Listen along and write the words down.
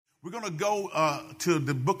We're going to go to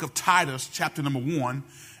the book of Titus, chapter number 1,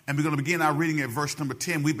 and we're going to begin our reading at verse number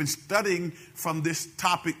 10. We've been studying from this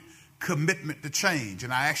topic, commitment to change.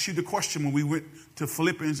 And I asked you the question when we went to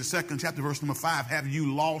Philippians, the second chapter, verse number 5, have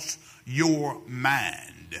you lost your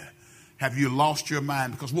mind? Have you lost your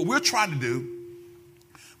mind? Because what we're trying to do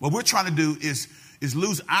is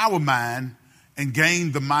lose our mind and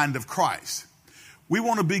gain the mind of Christ. We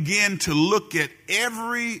want to begin to look at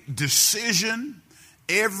every decision,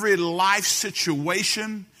 every life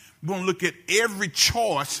situation. We want to look at every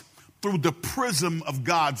choice through the prism of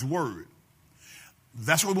God's word.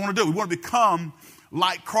 That's what we want to do. We want to become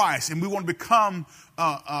like Christ, and we want to become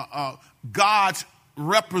God's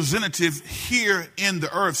representative here in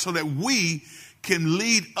the earth so that we can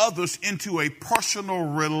lead others into a personal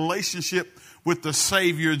relationship with the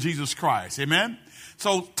Savior, Jesus Christ. Amen?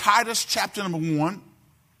 So Titus chapter number 1,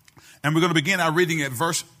 and we're going to begin our reading at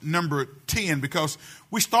verse number 10 because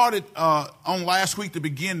we started on last week to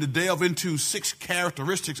begin to delve into 6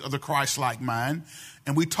 characteristics of the Christ-like mind,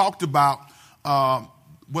 and we talked about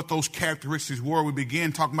what those characteristics were. We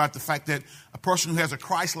began talking about the fact that a person who has a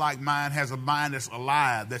Christ-like mind has a mind that's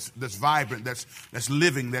alive, that's vibrant, that's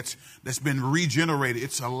living, that's been regenerated.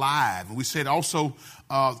 It's alive. And we said also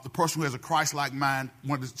the person who has a Christ-like mind,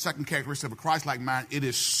 one of the second characteristics of a Christ-like mind, it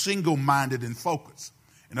is single-minded and focused.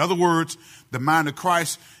 In other words, the mind of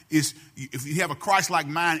Christ is, if you have a Christ-like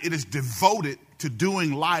mind, it is devoted to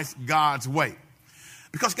doing life God's way.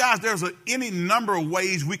 Because, guys, there's any number of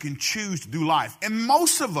ways we can choose to do life. And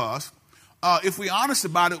most of us, if we're honest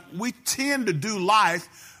about it, we tend to do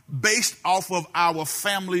life based off of our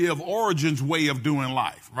family of origins way of doing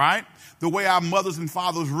life, right? The way our mothers and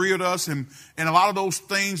fathers reared us, and a lot of those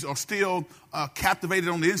things are still captivated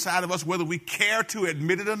on the inside of us, whether we care to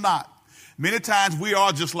admit it or not. Many times we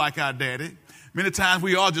are just like our daddy. Many times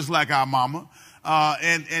we are just like our mama.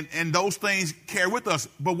 And those things carry with us.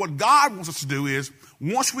 But what God wants us to do is,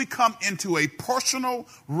 once we come into a personal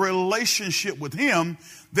relationship with Him,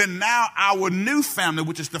 then now our new family,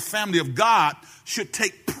 which is the family of God, should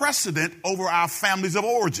take precedent over our families of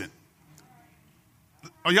origin.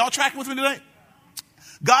 Are y'all tracking with me today?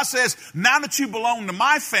 God says, now that you belong to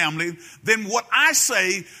my family, then what I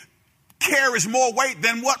say carries more weight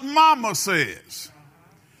than what mama says.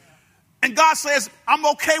 And God says, I'm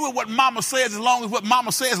okay with what mama says as long as what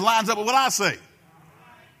mama says lines up with what I say.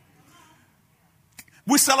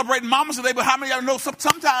 We're celebrating mamas today, but how many of y'all know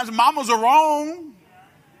sometimes mamas are wrong?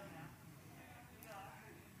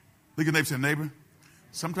 Look at neighbor, say, neighbor,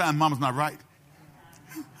 sometimes mama's not right.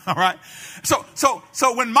 All right? So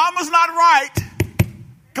when mama's not right,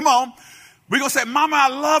 come on, we're going to say, Mama, I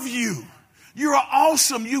love you. You are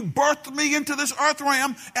awesome. You birthed me into this earth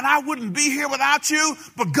realm, and I wouldn't be here without you.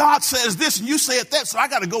 But God says this, and you said that, so I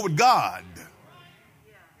got to go with God.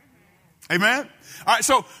 Amen. All right.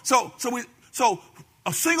 So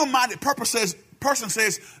a single-minded person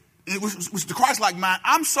says, which is the Christ-like mind,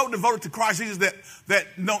 I'm so devoted to Christ Jesus that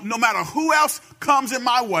no matter who else comes in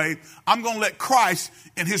my way, I'm going to let Christ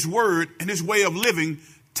and His Word and His way of living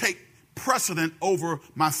take precedent over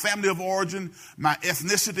my family of origin, my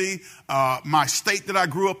ethnicity, my state that I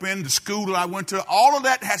grew up in, the school that I went to. All of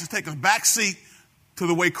that has to take a back seat to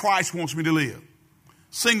the way Christ wants me to live.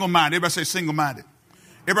 Single-minded. Everybody say single-minded.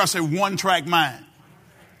 Everybody say one-track mind.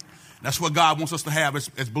 That's what God wants us to have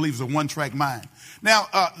as believers, a one-track mind. Now,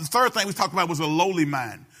 the third thing we talked about was a lowly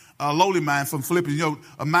mind. A lowly mind from Philippians,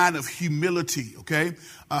 a mind of humility, okay?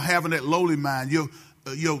 Having that lowly mind.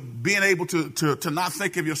 Being able to not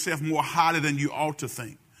think of yourself more highly than you ought to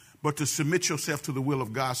think, but to submit yourself to the will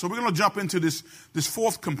of God. So we're going to jump into this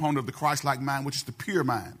fourth component of the Christ-like mind, which is the pure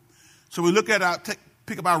mind. So we look at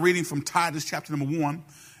pick up our reading from Titus chapter number 1,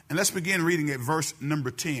 and let's begin reading at verse number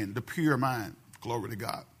 10, the pure mind. Glory to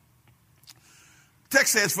God. The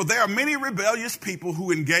text says, for there are many rebellious people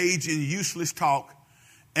who engage in useless talk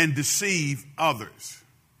and deceive others.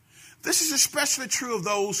 This is especially true of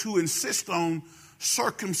those who insist on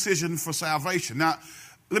circumcision for salvation. Now,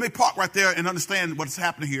 let me park right there and understand what's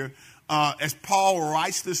happening here. As Paul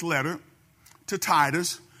writes this letter to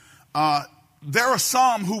Titus, there are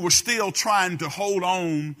some who were still trying to hold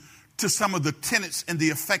on to some of the tenets and the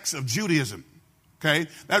effects of Judaism. Okay,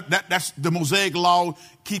 that's the Mosaic law,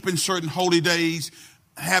 keeping certain holy days,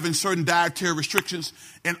 having certain dietary restrictions,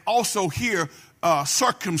 and also here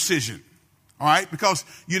circumcision. All right, because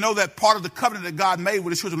you know that part of the covenant that God made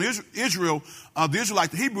with the children of Israel, the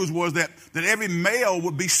Israelites, the Hebrews, was that every male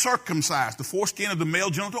would be circumcised. The foreskin of the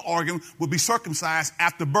male genital organ would be circumcised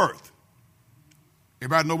after birth.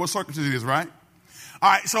 Everybody know what circumcision is, right?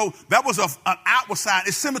 All right, so that was an outward sign.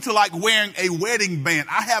 It's similar to like wearing a wedding band.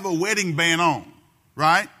 I have a wedding band on,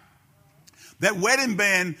 right? That wedding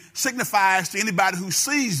band signifies to anybody who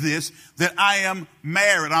sees this that I am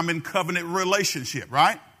married. I'm in covenant relationship,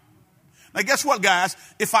 right? Now, guess what, guys?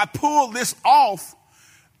 If I pull this off,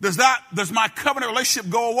 does my covenant relationship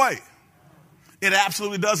go away? It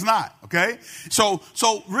absolutely does not, okay? So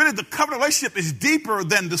really the covenant relationship is deeper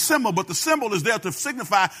than the symbol, but the symbol is there to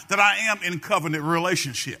signify that I am in covenant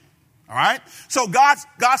relationship. All right. So God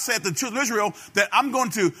said to the children of Israel that I'm going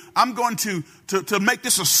to make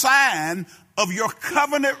this a sign of your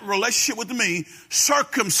covenant relationship with me,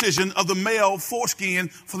 circumcision of the male foreskin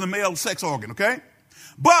for the male sex organ. Okay.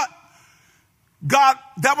 But God,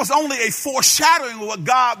 that was only a foreshadowing of what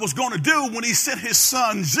God was going to do when he sent his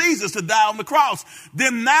son Jesus to die on the cross.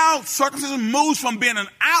 Then now circumcision moves from being an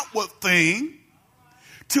outward thing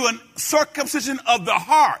to a circumcision of the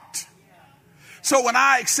heart. So when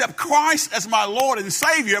I accept Christ as my Lord and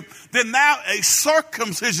Savior, then now a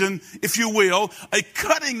circumcision, if you will, a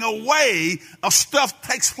cutting away of stuff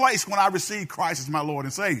takes place when I receive Christ as my Lord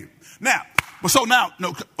and Savior. Now,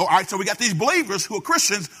 all right, so we got these believers who are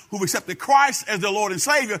Christians who've accepted Christ as their Lord and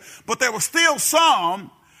Savior, but there were still some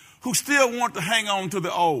who still want to hang on to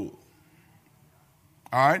the old.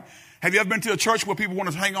 All right. Have you ever been to a church where people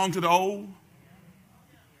want to hang on to the old?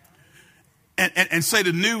 And say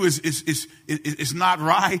the new is not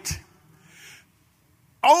right.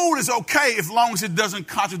 Old is okay as long as it doesn't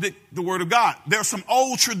contradict the word of God. There are some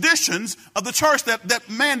old traditions of the church that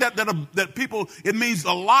people, it means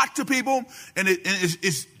a lot to people and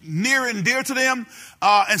it's near and dear to them.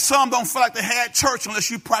 And some don't feel like they had church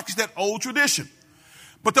unless you practice that old tradition.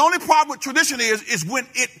 But the only problem with tradition is when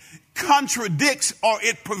it contradicts or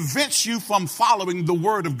it prevents you from following the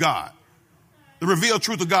word of God. The revealed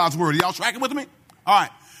truth of God's word. Are y'all tracking with me? All right.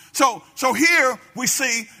 So here we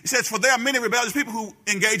see, it says, for there are many rebellious people who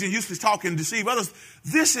engage in useless talk and deceive others.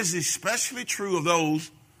 This is especially true of those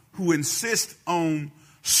who insist on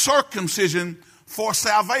circumcision for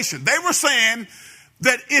salvation. They were saying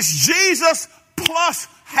that it's Jesus plus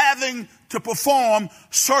having to perform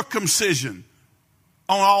circumcision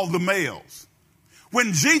on all the males.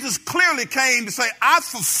 When Jesus clearly came to say, I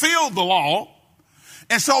fulfilled the law.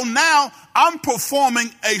 And so now I'm performing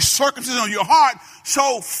a circumcision on your heart.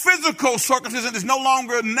 So physical circumcision is no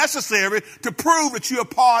longer necessary to prove that you're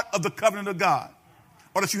part of the covenant of God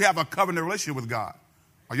or that you have a covenant relationship with God.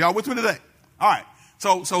 Are y'all with me today? All right.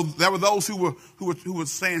 So there were those who were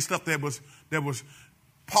saying stuff that was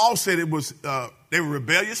Paul said it was they were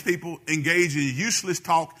rebellious people engaged in useless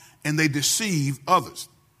talk and they deceive others.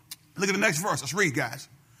 Look at the next verse. Let's read, guys.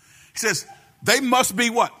 He says they must be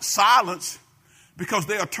what? Silenced. Because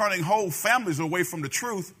they are turning whole families away from the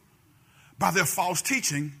truth by their false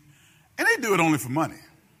teaching. And they do it only for money.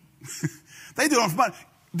 They do it only for money.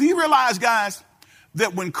 Do you realize, guys,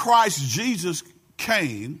 that when Christ Jesus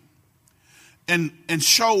came and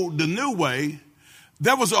showed the new way,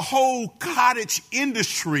 there was a whole cottage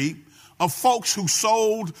industry of folks who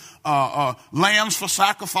sold lambs for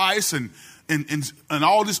sacrifice and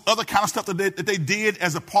all this other kind of stuff that they did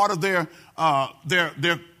as a part of their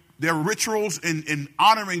rituals in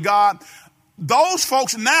honoring God. Those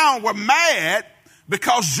folks now were mad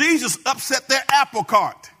because Jesus upset their apple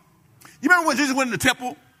cart. You remember when Jesus went in the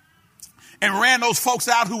temple and ran those folks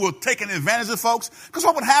out who were taking advantage of folks? Because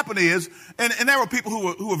what would happen is, and there were people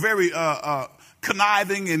who were very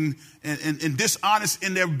conniving and dishonest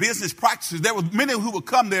in their business practices. There were many who would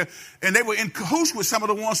come there and they were in cahoots with some of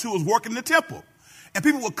the ones who was working the temple. And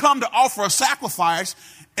people would come to offer a sacrifice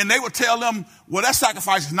and they would tell them, well, that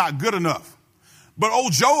sacrifice is not good enough. But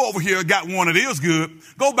old Joe over here got one that is good.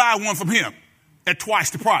 Go buy one from him at twice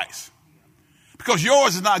the price because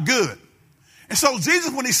yours is not good. And so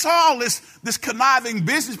Jesus, when he saw this conniving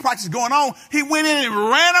business practice going on, he went in and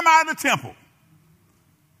ran them out of the temple.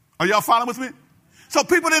 Are y'all following with me? So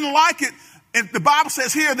people didn't like it. And the Bible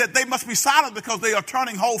says here that they must be silent because they are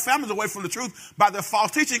turning whole families away from the truth by their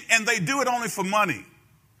false teaching, and they do it only for money.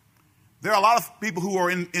 There are a lot of people who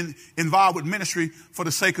are involved with ministry for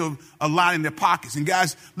the sake of lining their pockets. And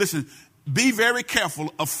guys, listen, be very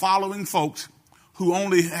careful of following folks who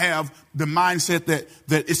only have the mindset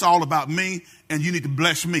that it's all about me and you need to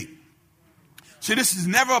bless me. See, this is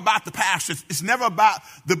never about the pastor. It's never about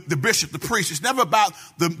the bishop, the priest. It's never about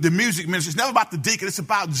the music minister. It's never about the deacon. It's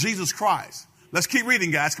about Jesus Christ. Let's keep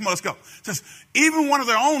reading, guys. Come on, let's go. It says, even one of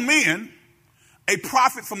their own men, a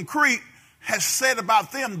prophet from Crete, has said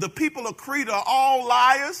about them, the people of Crete are all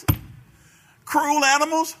liars, cruel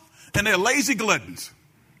animals, and they're lazy gluttons.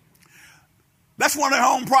 That's one of their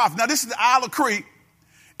own prophets. Now, this is the Isle of Crete.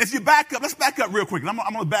 If you back up, let's back up real quick. I'm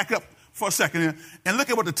going to back up for a second here and look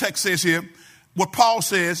at what the text says here. What Paul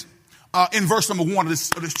says in verse number 1 of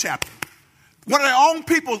this chapter. One of their own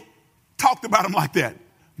people talked about him like that.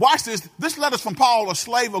 Watch this. This letter is from Paul, a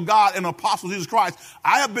slave of God and apostle of Jesus Christ.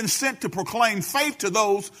 I have been sent to proclaim faith to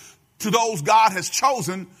those God has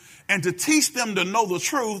chosen and to teach them to know the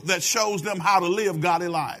truth that shows them how to live godly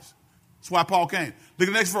lives. That's why Paul came. Look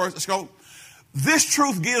at the next verse. Let's go. This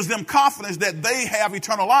truth gives them confidence that they have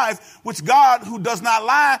eternal life, which God, who does not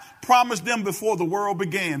lie, promised them before the world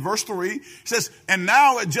began. Verse 3 says, and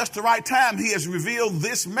now at just the right time, he has revealed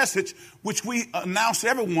this message, which we announce to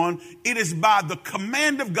everyone. It is by the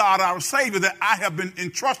command of God, our Savior, that I have been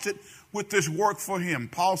entrusted with this work for him.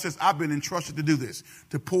 Paul says, I've been entrusted to do this,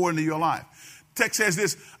 to pour into your life. Text says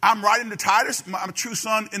this, I'm writing to Titus, my true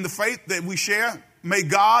son in the faith that we share. May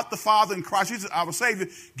God, the Father, and Christ Jesus, our Savior,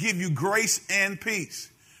 give you grace and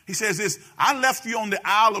peace. He says this, I left you on the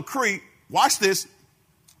Isle of Crete. Watch this.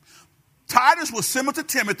 Titus was similar to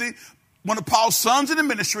Timothy, one of Paul's sons in the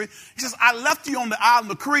ministry. He says, I left you on the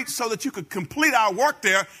island of Crete so that you could complete our work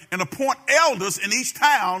there and appoint elders in each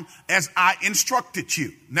town as I instructed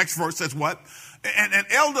you. Next verse says what? An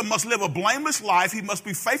elder must live a blameless life. He must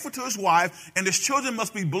be faithful to his wife, and his children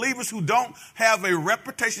must be believers who don't have a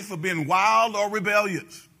reputation for being wild or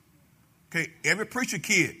rebellious. Okay, every preacher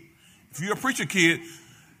kid, if you're a preacher kid,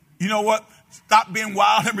 you know what? Stop being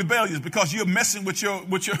wild and rebellious because you're messing with your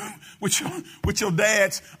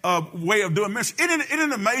dad's way of doing ministry. Isn't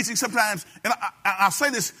it amazing sometimes? And I'll say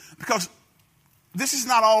this because this is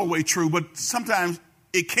not always true, but sometimes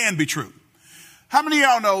it can be true. How many of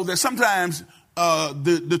y'all know that sometimes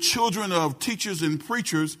the children of teachers and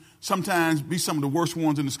preachers sometimes be some of the worst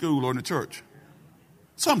ones in the school or in the church?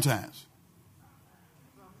 Sometimes.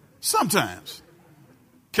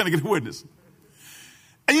 Can I get a witness?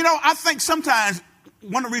 And you know, I think sometimes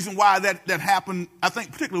one of the reasons why that happened, I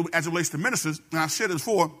think particularly as it relates to ministers, and I've said this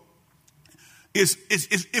before, is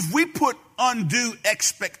if we put undue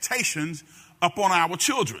expectations upon our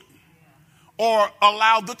children or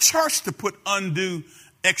allow the church to put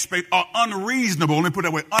unreasonable, let me put it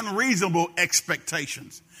that way, unreasonable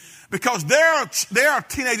expectations. Because there are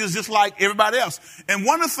teenagers just like everybody else. And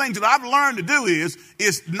one of the things that I've learned to do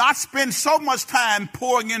is not spend so much time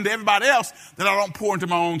pouring into everybody else that I don't pour into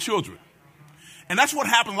my own children. And that's what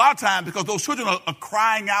happens a lot of times because those children are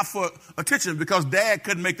crying out for attention because dad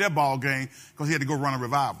couldn't make their ball game because he had to go run a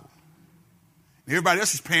revival. Everybody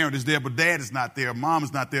else's parent is there, but dad is not there. Mom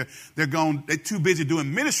is not there. They're too busy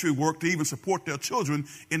doing ministry work to even support their children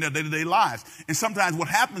in their day-to-day lives. And sometimes what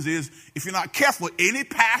happens is, if you're not careful, any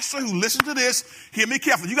pastor who listens to this, hear me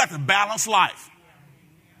careful, you got to balance life.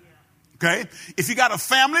 Okay? If you got a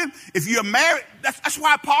family, if you're married, that's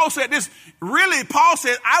why Paul said this. Really, Paul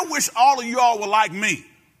said, I wish all of you all were like me.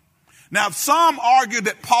 Now, some argue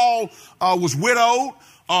that Paul was widowed.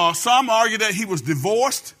 Some argue that he was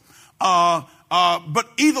divorced. But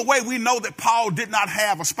either way, we know that Paul did not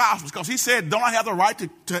have a spouse because he said, don't I have the right to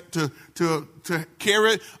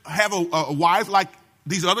have a wife like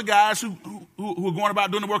these other guys who are going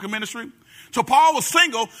about doing the work of ministry? So Paul was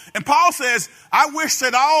single, and Paul says, I wish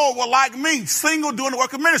that all were like me, single doing the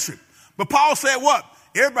work of ministry. But Paul said what?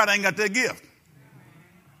 Everybody ain't got that gift.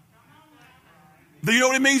 Do you know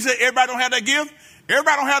what it means that everybody don't have that gift?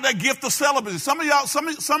 Everybody don't have that gift of celibacy. Some of y'all,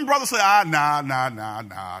 some brothers say, nah.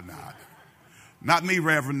 Not me,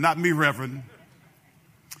 Reverend. Not me, Reverend.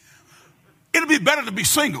 It'll be better to be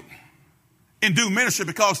single and do ministry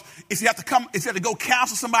because if you have to go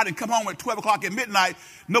counsel somebody and come home at 12 o'clock at midnight,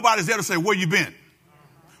 nobody's there to say, where you been?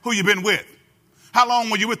 Who you been with? How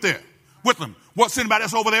long were you with them? What's anybody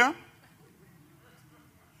else over there?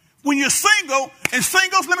 When you're single, and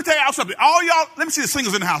singles, let me tell y'all something. All y'all, let me see the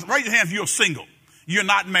singles in the house. Raise your hand if you're single. You're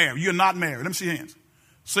not married. Let me see your hands.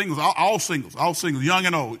 Singles, all singles, young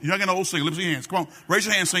and old singles. Let me see your hands. Come on, raise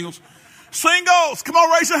your hands, singles. Singles, come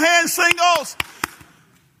on, raise your hands, singles.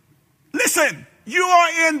 Listen, you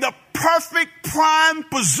are in the perfect prime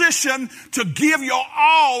position to give your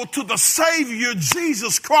all to the Savior,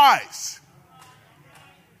 Jesus Christ.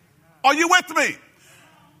 Are you with me?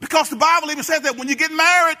 Because the Bible even says that when you get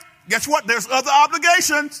married, guess what? There's other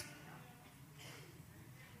obligations.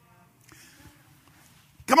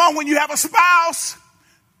 Come on, when you have a spouse,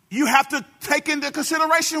 you have to take into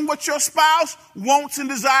consideration what your spouse wants and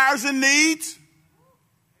desires and needs.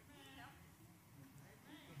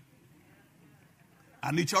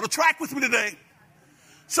 I need y'all to track with me today.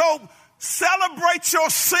 So celebrate your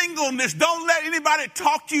singleness. Don't let anybody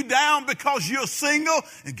talk you down because you're single.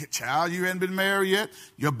 And child, you haven't been married yet.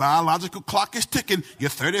 Your biological clock is ticking. You're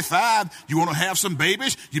 35. You want to have some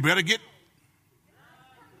babies? You better get.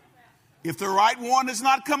 If the right one has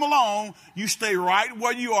not come along, you stay right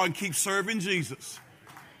where you are and keep serving Jesus.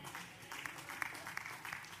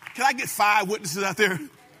 Can I get 5 witnesses out there?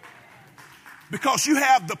 Because you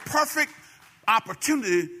have the perfect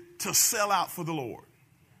opportunity to sell out for the Lord.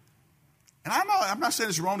 And I'm not saying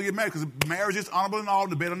it's wrong to get married, because marriage is honorable and all,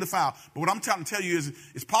 the bed undefiled. But what I'm trying to tell you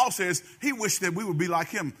is Paul says he wished that we would be like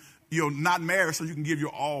him, not married so you can give your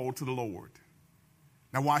all to the Lord.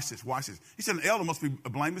 Now watch this. He said an elder must live a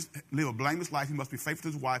blameless life. He must be faithful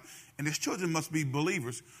to his wife. And his children must be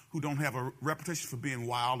believers who don't have a reputation for being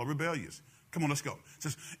wild or rebellious. Come on, let's go. It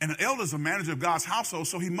says, and an elder is a manager of God's household,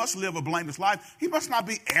 so he must live a blameless life. He must not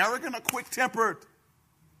be arrogant or quick-tempered.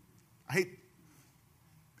 I hate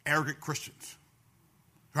arrogant Christians,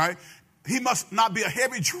 right? He must not be a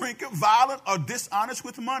heavy drinker, violent, or dishonest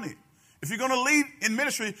with money. If you're going to lead in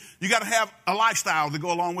ministry, you got to have a lifestyle to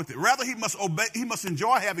go along with it. Rather, he must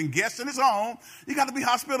enjoy having guests in his home. You got to be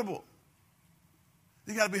hospitable.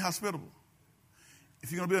 You got to be hospitable.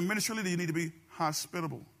 If you're going to be a ministry leader, you need to be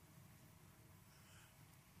hospitable.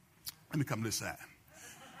 Let me come to this side.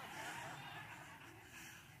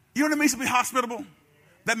 You know what it means to be hospitable?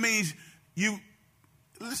 That means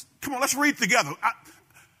let's read together.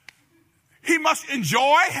 He must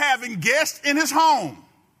enjoy having guests in his home.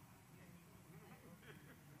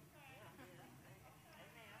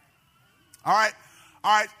 All right.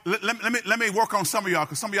 Let me work on some of y'all,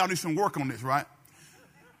 because some of y'all need some work on this, right?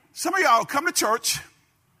 Some of y'all come to church,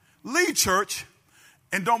 lead church,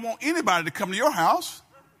 and don't want anybody to come to your house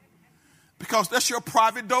because that's your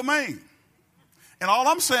private domain. And all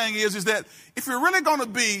I'm saying is that if you're really going to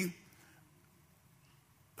be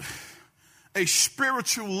a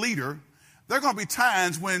spiritual leader, there are going to be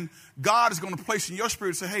times when God is going to place in your spirit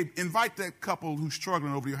and say, hey, invite that couple who's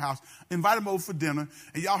struggling over to your house. Invite them over for dinner,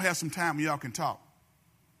 and y'all have some time and y'all can talk.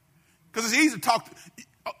 Because it's easy to talk.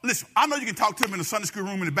 Listen, I know you can talk to them in the Sunday school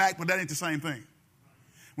room in the back, but that ain't the same thing.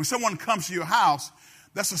 When someone comes to your house,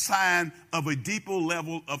 that's a sign of a deeper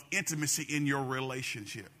level of intimacy in your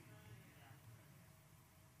relationship.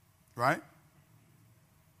 Right?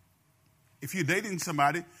 If you're dating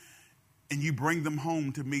somebody and you bring them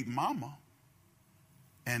home to meet mama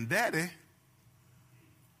and daddy,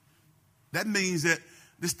 that means that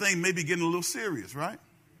this thing may be getting a little serious, right?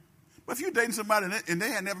 But if you're dating somebody and they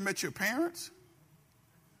had never met your parents,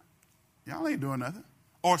 y'all ain't doing nothing.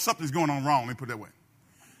 Or something's going on wrong, let me put it that way.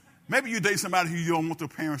 Maybe you date somebody who you don't want their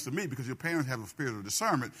parents to meet because your parents have a spirit of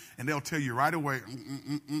discernment, and they'll tell you right away,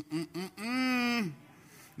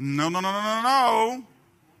 no.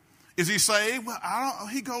 Is he saved? Well, I don't.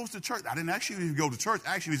 He goes to church. I didn't ask you if he go to church.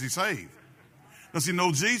 Actually, is he saved? Does he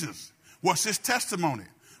know Jesus? What's his testimony?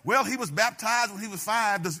 Well, he was baptized when he was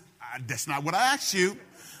 5. That's not what I asked you.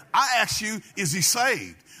 I asked you, is he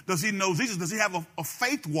saved? Does he know Jesus? Does he have a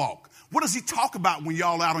faith walk? What does he talk about when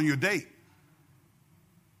y'all out on your date?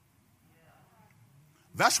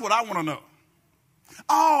 That's what I want to know.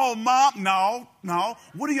 Oh, Mom, no.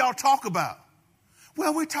 What do y'all talk about?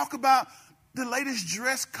 Well, we talk about the latest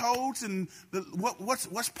dress codes and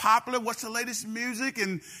what's popular, what's the latest music,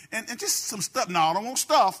 and just some stuff. No, I don't want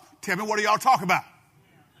stuff. Tell me, what do y'all talk about?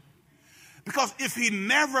 Because if he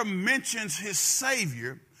never mentions his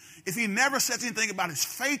Savior, if he never says anything about his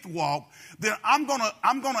faith walk, then I'm gonna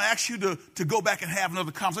ask you to go back and have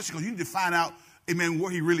another conversation, because you need to find out, amen,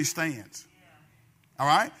 where he really stands. All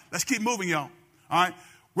right? Let's keep moving, y'all. All right?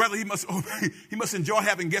 Whether he must enjoy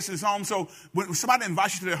having guests in his home. So when somebody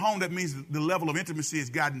invites you to their home, that means the level of intimacy has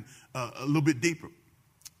gotten a little bit deeper.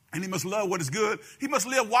 And he must love what is good. He must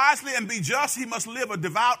live wisely and be just. He must live a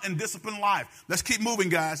devout and disciplined life. Let's keep moving,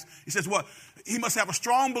 guys. He says what? He must have a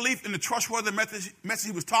strong belief in the trustworthy message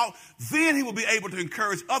he was taught. Then he will be able to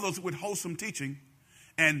encourage others with wholesome teaching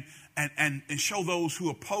and show those who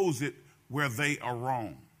oppose it where they are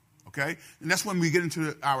wrong. Okay? And that's when we get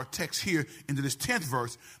into our text here, into this 10th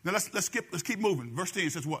verse. Now let's keep moving. Verse 10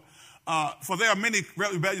 says what? For there are many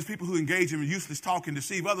rebellious people who engage in useless talk and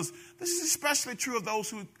deceive others. This is especially true of those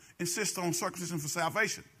who insist on circumcision for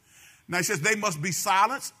salvation. Now he says they must be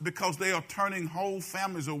silenced because they are turning whole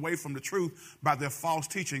families away from the truth by their false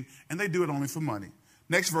teaching, and they do it only for money.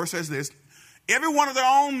 Next verse says this: even one of their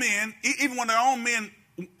own men,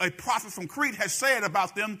 a prophet from Crete, has said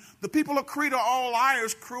about them, the people of Crete are all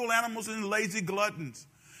liars, cruel animals, and lazy gluttons.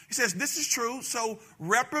 He says this is true, so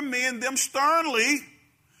reprimand them sternly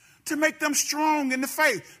to make them strong in the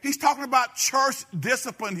faith. He's talking about church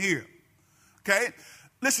discipline here. Okay?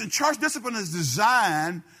 Listen, church discipline is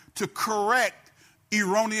designed to correct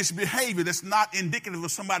erroneous behavior that's not indicative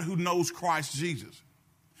of somebody who knows Christ Jesus.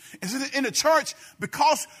 And in the church,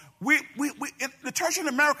 because the church in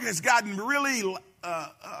America has gotten really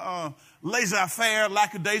laissez-faire,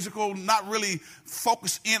 lackadaisical, not really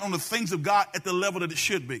focused in on the things of God at the level that it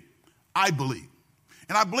should be, I believe.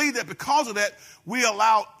 And I believe that because of that, we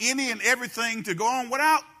allow any and everything to go on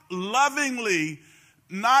without lovingly,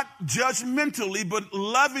 not judgmentally, but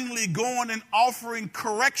lovingly going and offering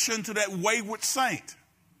correction to that wayward saint.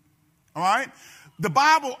 All right? The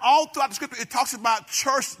Bible, all throughout the scripture, it talks about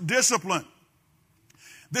church discipline.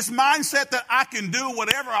 This mindset that I can do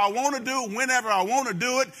whatever I want to do, whenever I want to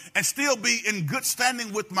do it, and still be in good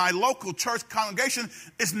standing with my local church congregation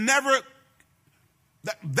is never,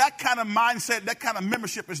 that kind of mindset, that kind of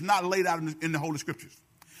membership is not laid out in the Holy Scriptures.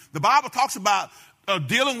 The Bible talks about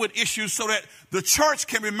dealing with issues so that the church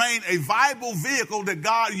can remain a viable vehicle that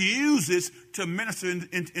God uses to minister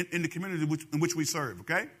in the community in which we serve,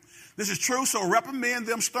 okay? This is true, so reprimand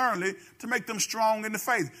them sternly to make them strong in the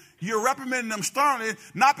faith. You're reprimanding them sternly,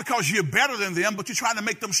 not because you're better than them, but you're trying to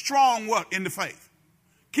make them strong, what? In the faith.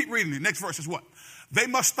 Keep reading. The next verse is what? They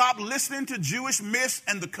must stop listening to Jewish myths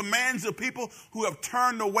and the commands of people who have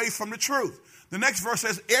turned away from the truth. The next verse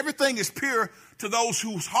says, everything is pure to those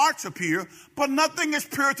whose hearts are pure, but nothing is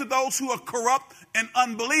pure to those who are corrupt and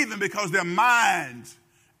unbelieving because their minds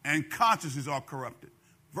and consciences are corrupted.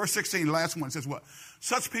 Verse 16, the last one, says what?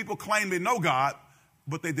 Such people claim they know God,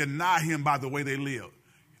 but they deny him by the way they live.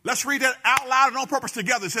 Let's read that out loud and on purpose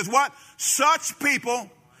together. It says what? Such people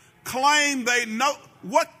claim they know.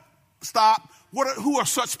 What? Stop. Who are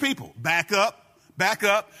such people? Back up. Back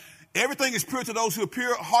up. Everything is pure to those who are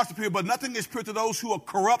pure, hearts are pure, but nothing is pure to those who are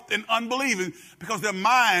corrupt and unbelieving because their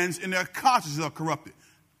minds and their consciences are corrupted.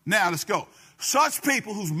 Now, let's go. Such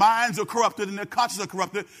people whose minds are corrupted and their consciences are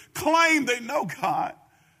corrupted claim they know God,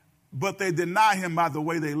 but they deny him by the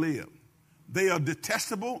way they live. They are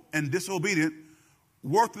detestable and disobedient,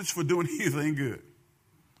 worthless for doing anything good.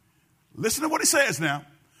 Listen to what he says now.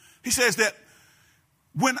 He says that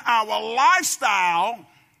when our lifestyle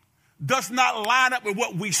does not line up with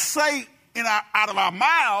what we say out of our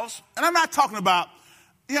mouths, and I'm not talking about,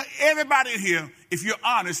 everybody in here, if you're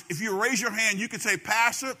honest, if you raise your hand, you can say,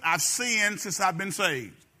 Pastor, I've sinned since I've been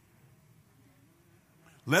saved.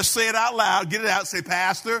 Let's say it out loud. Get it out. Say,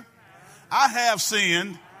 Pastor, I have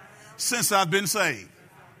sinned since I've been saved.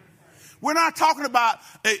 We're not talking about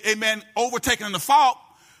a man overtaking the fault,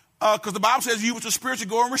 because the Bible says you with the Spirit to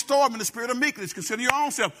go and restore him in the spirit of meekness. Consider your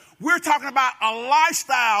own self. We're talking about a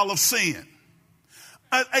lifestyle of sin.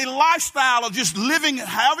 A lifestyle of just living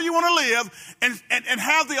however you want to live and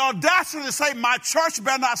have the audacity to say, my church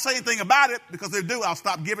better not say anything about it, because if they do, I'll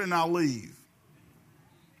stop giving and I'll leave.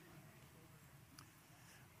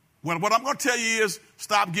 Well, what I'm going to tell you is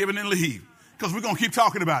stop giving and leave, because we're going to keep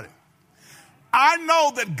talking about it. I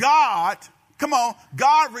know that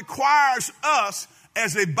God requires us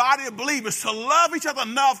as a body of believers to love each other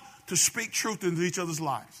enough to speak truth into each other's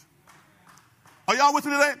lives. Are y'all with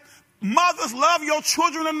me today? Mothers, love your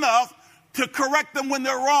children enough to correct them when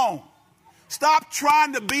they're wrong. Stop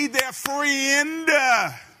trying to be their friend.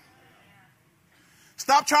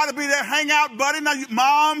 Stop trying to be their hangout buddy. Now,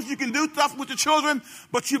 moms, you can do stuff with your children,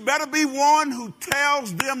 but you better be one who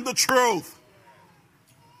tells them the truth.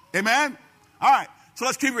 Amen? All right, so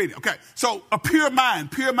let's keep reading. Okay, so a pure mind.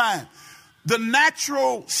 The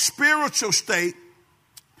natural spiritual state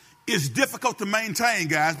is difficult to maintain,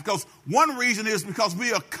 guys, because one reason is because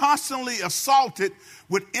we are constantly assaulted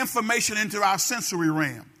with information into our sensory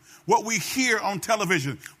realm. What we hear on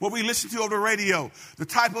television, what we listen to over the radio, the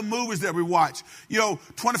type of movies that we watch,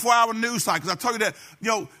 24-hour news cycles. I told you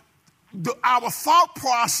that, our thought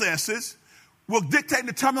processes will dictate and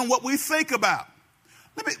determine what we think about.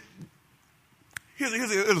 Here's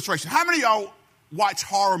an illustration. How many of y'all watch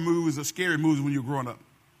horror movies or scary movies when you were growing up?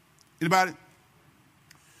 Anybody?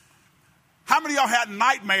 How many of y'all had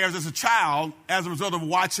nightmares as a child as a result of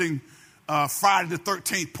watching Friday the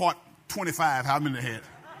 13th, part 25? How many had?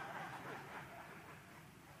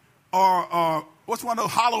 Or what's one of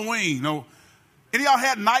those, Halloween? Any of y'all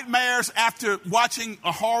had nightmares after watching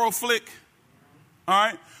a horror flick? All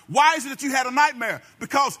right. Why is it that you had a nightmare?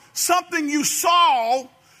 Because something you saw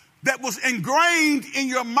that was ingrained in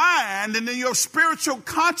your mind and in your spiritual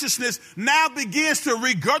consciousness now begins to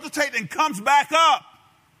regurgitate and comes back up.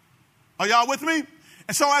 Are y'all with me?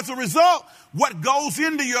 And so as a result, what goes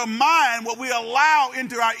into your mind, what we allow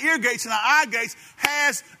into our ear gates and our eye gates,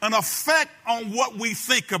 has an effect on what we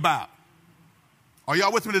think about. Are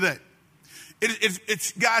y'all with me today?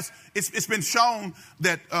 It's been shown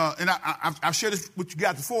that, and I've shared this with you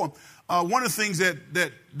guys before. One of the things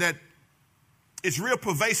that it's real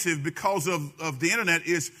pervasive because of the internet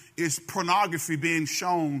is pornography being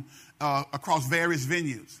shown across various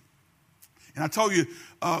venues. And I told you,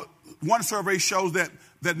 one survey shows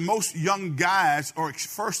that most young guys are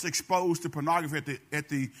first exposed to pornography at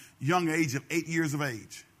the young age of 8 years of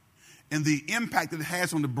age. and the impact that it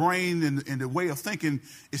has on the brain and the way of thinking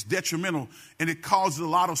is detrimental, and it causes a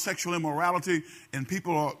lot of sexual immorality, and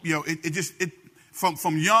people are,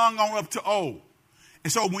 from young on up to old.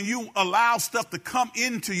 And so when you allow stuff to come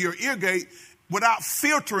into your ear gate without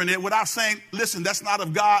filtering it, without saying, listen, that's not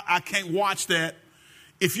of God, I can't watch that.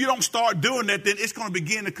 If you don't start doing that, then it's going to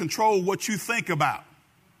begin to control what you think about.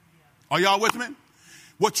 Are y'all with me?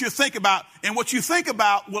 What you think about, and what you think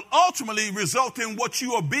about will ultimately result in what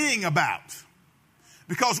you are being about.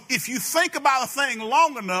 Because if you think about a thing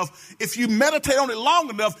long enough, if you meditate on it long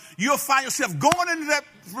enough, you'll find yourself going into that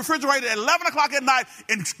refrigerator at 11 o'clock at night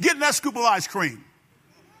and getting that scoop of ice cream.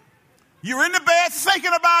 You're in the bed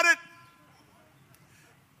thinking about it,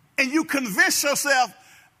 and you convince yourself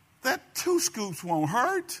that 2 scoops won't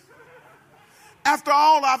hurt. After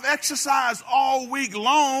all, I've exercised all week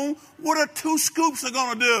long. What are 2 scoops are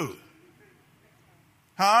going to do?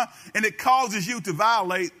 Huh? And it causes you to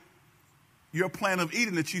violate your plan of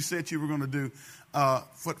eating that you said you were going to do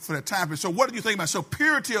for that time. So what do you think about? So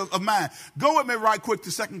purity of mind. Go with me right quick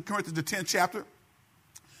to 2 Corinthians, the 10th chapter.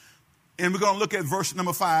 And we're going to look at verse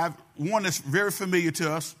number 5, one that's very familiar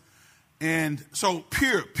to us. And so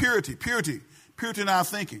purity in our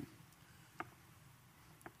thinking.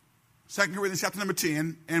 2 Corinthians chapter number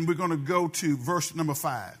 10, and we're going to go to verse number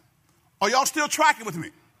 5. Are y'all still tracking with me?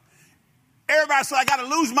 Everybody say, I got to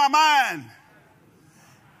lose my mind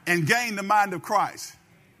and gain the mind of Christ.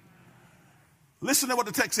 Listen to what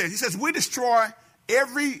the text says. He says, we destroy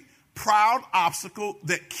every proud obstacle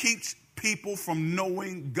that keeps people from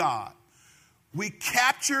knowing God. We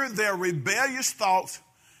capture their rebellious thoughts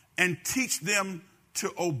and teach them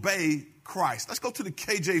to obey Christ. Let's go to the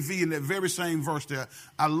KJV in that very same verse there.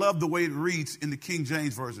 I love the way it reads in the King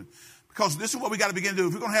James Version. Because this is what we got to begin to do.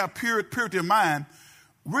 If we're going to have purity of mind,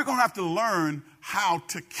 we're going to have to learn how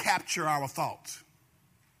to capture our thoughts.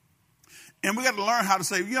 And we got to learn how to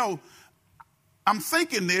say, I'm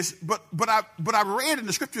thinking this, but I read in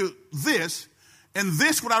the scripture this, and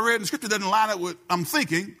this, what I read in the scripture, doesn't line up with what I'm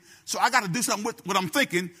thinking. So I got to do something with what I'm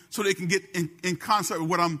thinking so they can get in concert with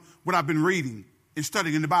what I've been reading and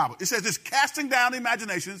studying in the Bible. It says it's casting down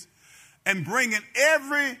imaginations and bringing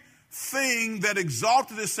everything that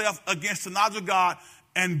exalted itself against the knowledge of God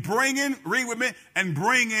and bringing, read with me, and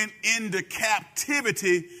bringing into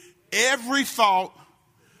captivity every thought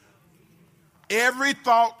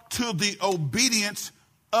to the obedience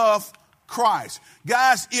of Christ.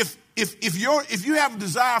 Guys, if you have a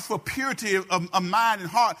desire for purity of mind and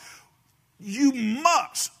heart, you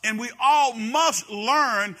must, and we all must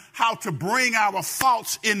learn how to bring our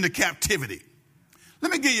thoughts into captivity.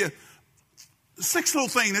 Let me give you 6 little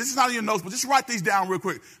things. This is not in your notes, but just write these down real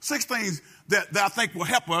quick. 6 things that I think will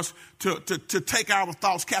help us to take our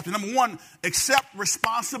thoughts captive. Number 1, accept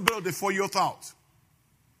responsibility for your thoughts.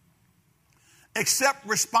 Accept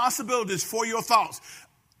responsibilities for your thoughts.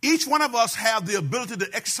 Each one of us have the ability to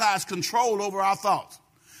exercise control over our thoughts.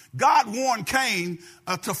 God warned Cain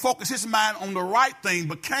to focus his mind on the right thing,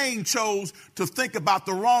 but Cain chose to think about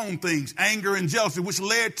the wrong things, anger and jealousy, which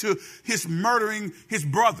led to his murdering his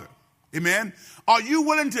brother. Amen. Are you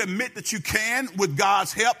willing to admit that you can, with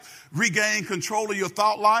God's help, regain control of your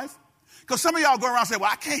thought life? Because some of y'all go around and say,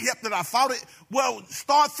 well, I can't help that I thought it. Well,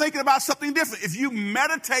 start thinking about something different. If you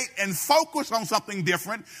meditate and focus on something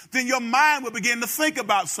different, then your mind will begin to think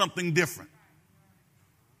about something different.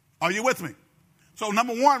 Are you with me? So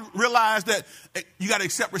number 1, realize that you got to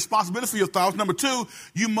accept responsibility for your thoughts. Number 2,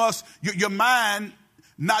 your mind,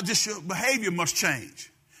 not just your behavior, must change.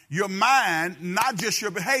 Your mind, not just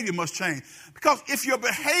your behavior, must change. Because if your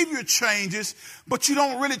behavior changes, but you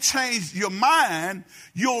don't really change your mind,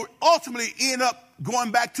 you'll ultimately end up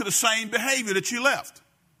going back to the same behavior that you left.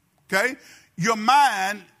 Okay? Your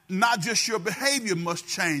mind, not just your behavior, must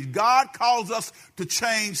change. God calls us to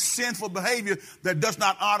change sinful behavior that does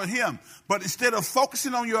not honor him. But instead of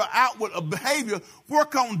focusing on your outward behavior,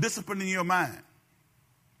 work on disciplining your mind.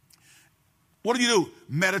 What do?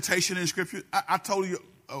 Meditation in Scripture. I told you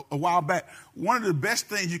a while back, one of the best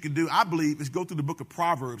things you can do, I believe, is go through the book of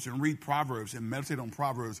Proverbs and read Proverbs and meditate on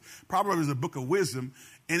Proverbs. Proverbs is a book of wisdom,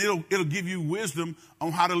 and it'll give you wisdom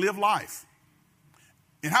on how to live life.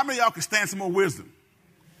 And how many of y'all can stand some more wisdom?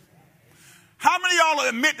 How many of y'all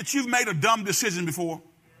admit that you've made a dumb decision before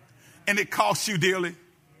and it cost you dearly?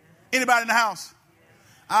 Anybody in the house?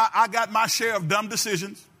 I got my share of dumb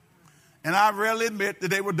decisions, and I rarely admit that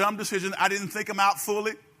they were dumb decisions. I didn't think them out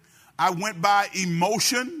fully. I went by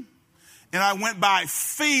emotion, and I went by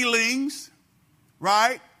feelings,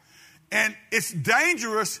 right? And it's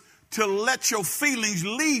dangerous to let your feelings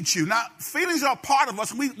lead you. Now, feelings are part of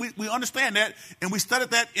us, and we understand that, and we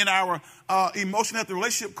studied that in our emotional health and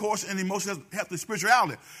relationship course and emotional health and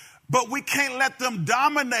spirituality. But we can't let them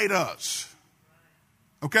dominate us.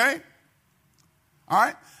 Okay? All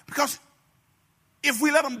right? Because if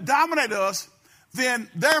we let them dominate us, then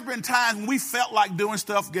there have been times when we felt like doing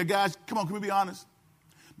stuff. Guys, come on, can we be honest?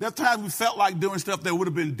 There are times we felt like doing stuff that would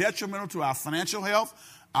have been detrimental to our financial health,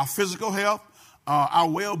 our physical health, our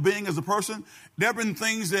well-being as a person. There have been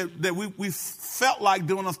things that we felt like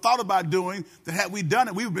doing or thought about doing that had we done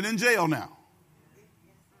it, we would have been in jail now.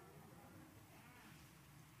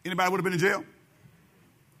 Anybody would have been in jail?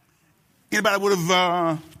 Anybody would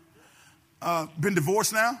have been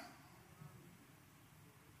divorced now?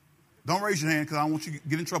 Don't raise your hand because I don't want you to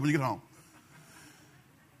get in trouble when you get home.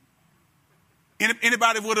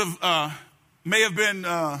 Anybody would have, may have been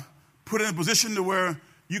put in a position to where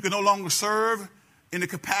you can no longer serve in the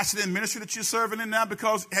capacity and ministry that you're serving in now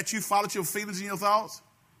because had you followed your feelings and your thoughts?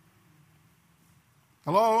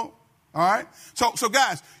 Hello? All right? So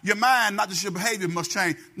guys, your mind, not just your behavior, must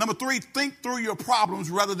change. Number 3, think through your problems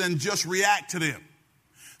rather than just react to them.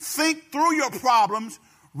 Think through your problems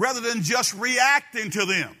rather than just reacting to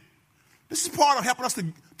them. This is part of helping us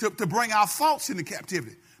to bring our thoughts into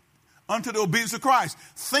captivity unto the obedience of Christ.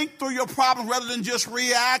 Think through your problems rather than just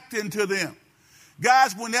reacting to them.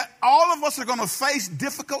 Guys, all of us are going to face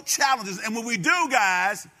difficult challenges. And when we do,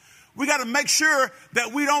 guys, we got to make sure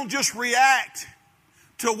that we don't just react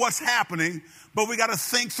to what's happening, but we got to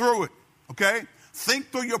think through it. Okay?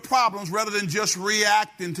 Think through your problems rather than just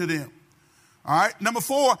reacting to them. All right? Number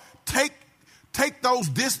 4, take those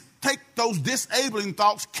disabling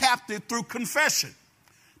thoughts captive through confession.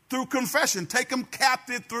 Through confession. Take them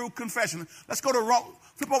captive through confession. Let's go to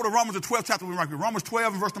flip over to Romans, the 12th chapter. Romans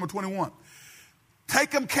 12 and verse number 21.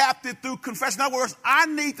 Take them captive through confession. In other words, I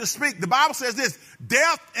need to speak. The Bible says this: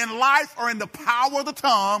 death and life are in the power of the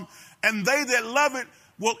tongue, and they that love it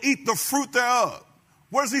will eat the fruit thereof.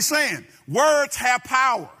 What is he saying? Words have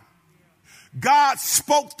power. God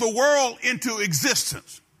spoke the world into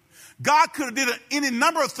existence. God could have did any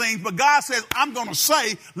number of things, but God says, I'm going to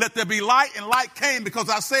say, let there be light, and light came because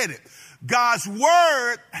I said it. God's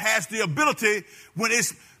word has the ability, when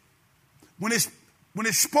it's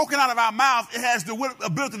spoken out of our mouth, it has the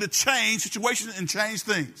ability to change situations and change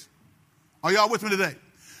things. Are y'all with me today?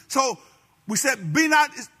 So we said,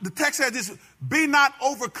 the text says this, be not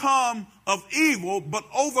overcome of evil, but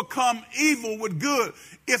overcome evil with good.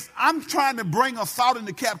 If I'm trying to bring a thought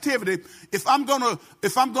into captivity, if I'm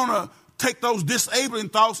gonna take those disabling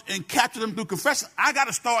thoughts and capture them through confession, I got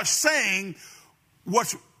to start saying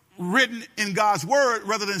what's written in God's word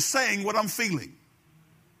rather than saying what I'm feeling.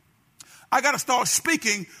 I got to start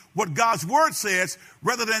speaking what God's word says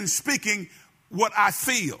rather than speaking what I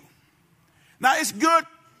feel. Now, it's good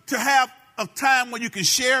to have a time when you can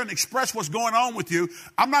share and express what's going on with you.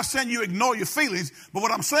 I'm not saying you ignore your feelings, but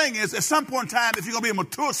what I'm saying is at some point in time, if you're going to be a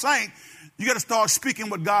mature saint, you got to start speaking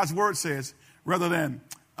what God's word says rather than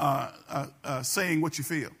saying what you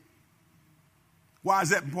feel. Why is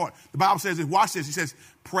that important? The Bible says, watch this, it says,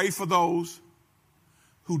 pray for those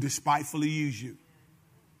who despitefully use you.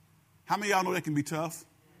 How many of y'all know that can be tough?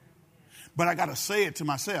 But I got to say it to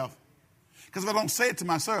myself. Because if I don't say it to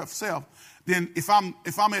myself, then if I'm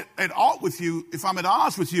at odds with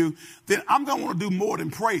you, then I'm going to want to do more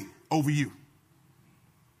than pray over you.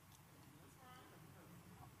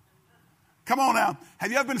 Come on now.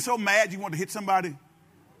 Have you ever been so mad you want to hit somebody?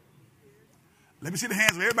 Let me see the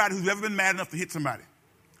hands of everybody who's ever been mad enough to hit somebody.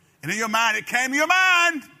 And in your mind, it came to your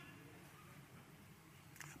mind.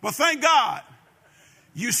 But thank God,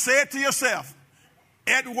 you said to yourself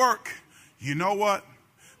at work, you know what?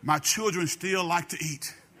 My children still like to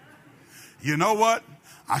eat. You know what?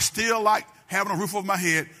 I still like having a roof over my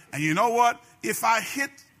head. And you know what? If I hit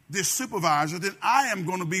this supervisor, then I am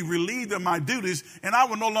going to be relieved of my duties, and I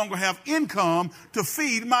will no longer have income to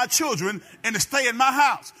feed my children and to stay in my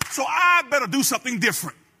house. So I better do something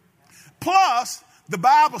different. Plus, the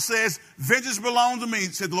Bible says, vengeance belongs to me,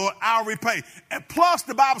 said the Lord, I'll repay. And plus,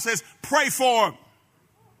 the Bible says, pray for him.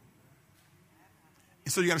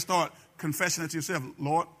 And so you got to start confessing it to yourself,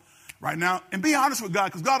 Lord, right now, and be honest with God,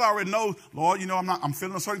 because God already knows, Lord, you know, I'm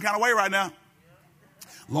feeling a certain kind of way right now.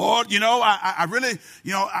 Lord, you know, I really,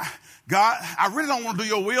 you know, God, I really don't want to do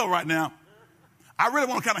your will right now. I really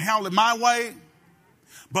want to kind of handle it my way.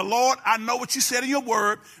 But Lord, I know what you said in your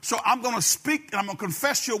word, so I'm going to speak and I'm going to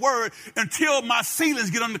confess your word until my feelings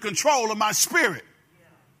get under control of my spirit.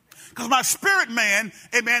 Because my spirit man,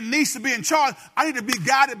 amen, needs to be in charge. I need to be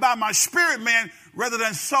guided by my spirit man rather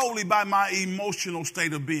than solely by my emotional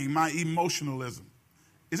state of being, my emotionalism.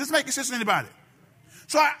 Is this making sense to anybody?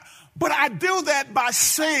 But I do that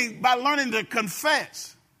by learning to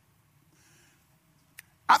confess.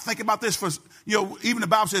 I think about this even the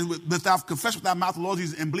Bible says, that thou confess with thy mouth the Lord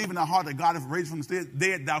Jesus and believe in thy heart that God hath raised from the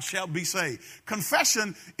dead, thou shalt be saved.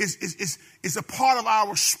 Confession is a part of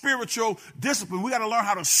our spiritual discipline. We got to learn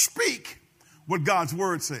how to speak what God's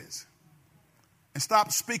word says and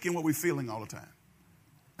stop speaking what we're feeling all the time.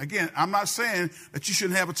 Again, I'm not saying that you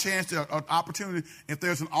shouldn't have a chance, an opportunity. If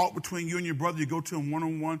there's an ought between you and your brother, you go to him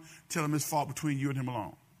one-on-one, tell him it's fault between you and him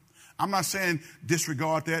alone. I'm not saying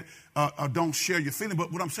disregard that or don't share your feeling,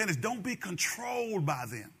 but what I'm saying is don't be controlled by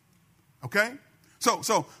them. Okay? So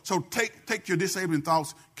take your disabling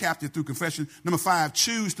thoughts captive through confession. Number 5,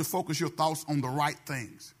 choose to focus your thoughts on the right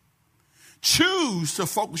things. Choose to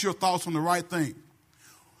focus your thoughts on the right thing.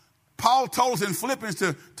 Paul told us in Philippians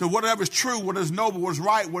to whatever is true, what is noble, what is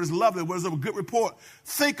right, what is lovely, what is of a good report.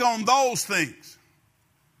 Think on those things.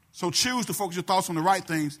 So choose to focus your thoughts on the right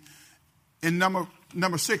things. And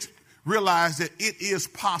number 6, realize that it is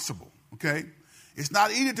possible, okay? It's not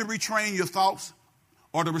easy to retrain your thoughts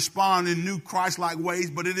or to respond in new Christ-like ways,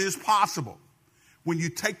 but it is possible. When you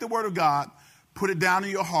take the word of God, put it down in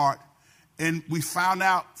your heart, and we found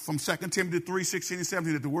out from 2 Timothy 3:16 and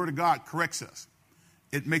 17 that the word of God corrects us.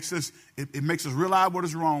 It makes us realize what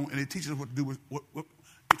is wrong, and it teaches us what to do.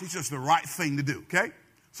 It teaches us the right thing to do, okay?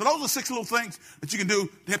 So those are 6 little things that you can do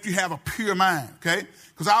to help you have a pure mind, okay?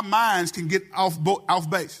 Because our minds can get off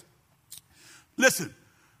base. Listen,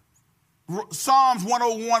 Psalms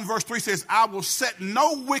 101 verse 3 says, I will set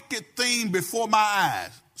no wicked thing before my eyes.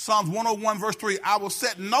 Psalms 101 verse 3, I will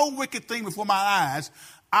set no wicked thing before my eyes.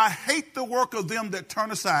 I hate the work of them that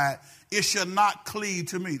turn aside. It shall not cleave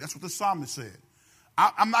to me. That's what the psalmist said.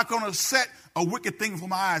 I'm not going to set a wicked thing before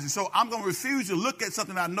my eyes. And so I'm going to refuse to look at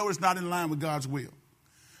something I know is not in line with God's will.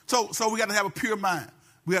 So we got to have a pure mind.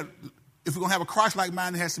 If we're going to have a Christ-like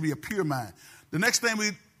mind, it has to be a pure mind. The next thing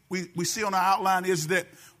we see on our outline is that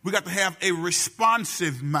we got to have a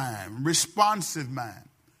responsive mind. Responsive mind.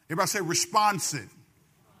 Everybody say responsive.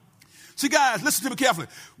 See, guys, listen to me carefully.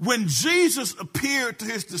 When Jesus appeared to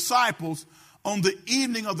his disciples on the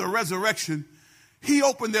evening of the resurrection, he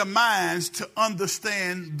opened their minds to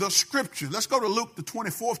understand the scripture. Let's go to Luke, the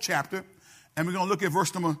 24th chapter, and we're going to look at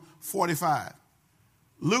verse number 45.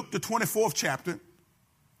 Luke, the 24th chapter.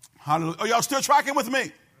 Hallelujah. Are y'all still tracking with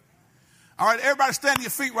me? All right, everybody stand to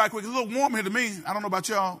your feet right quick. It's a little warm here to me. I don't know about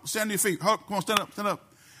y'all. Stand to your feet. Come on, stand up, stand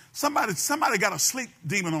up. Somebody got a sleep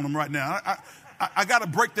demon on them right now. I got to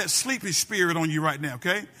break that sleepy spirit on you right now,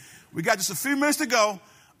 okay? We got just a few minutes to go.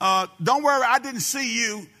 Don't worry, I didn't see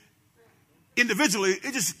you individually.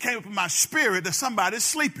 It just came up in my spirit that somebody's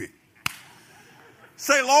sleepy.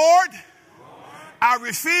 Say, Lord, I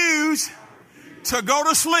refuse to go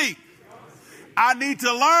to sleep. I need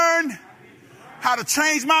to learn how to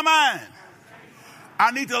change my mind.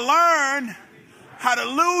 I need to learn how to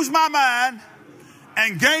lose my mind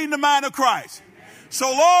and gain the mind of Christ. So,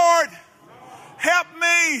 Lord, help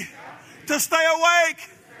me to stay awake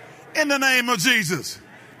in the name of Jesus.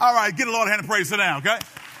 All right, get a Lord a hand of praise. Sit down, okay?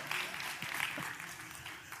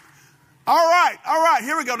 All right,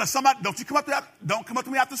 here we go. Now, somebody, don't come up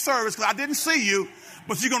to me after service because I didn't see you,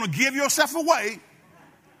 but you're going to give yourself away.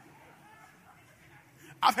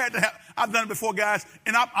 I've done it before, guys,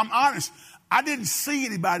 and I'm honest. I didn't see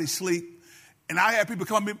anybody sleep, and I had people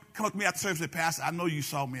come up to me after service and say, Pastor, I know you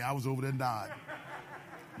saw me. I was over there and died.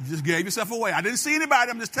 You just gave yourself away. I didn't see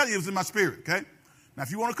anybody. I'm just telling you it was in my spirit, okay? Now,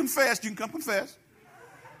 if you want to confess, you can come confess.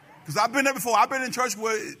 Because I've been there before. I've been in church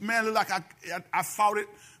where, man, it looked like I fought it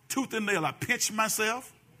tooth and nail. I pinched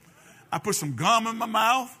myself. I put some gum in my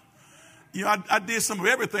mouth. You know, I did some of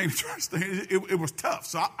everything in the church thing. It was tough.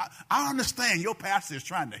 So I understand your pastor is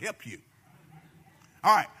trying to help you.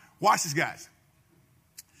 All right, watch this, guys.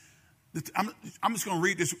 I'm just going to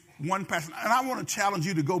read this one passage. And I want to challenge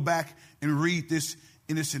you to go back and read this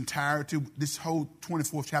in its entirety, this whole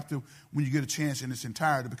 24th chapter when you get a chance in its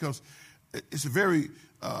entirety, because it's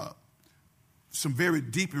some very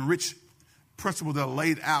deep and rich principles that are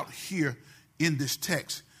laid out here in this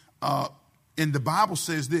text. And the Bible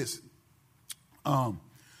says this.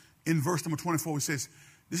 In verse number 24, it says,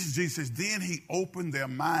 this is Jesus says, then he opened their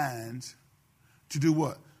minds to do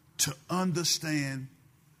what? To understand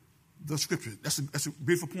the scripture. That's a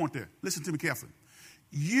beautiful point there. Listen to me carefully.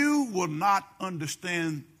 You will not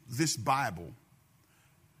understand this Bible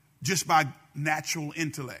just by natural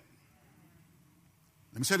intellect.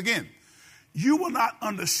 Let me say it again. You will not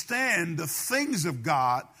understand the things of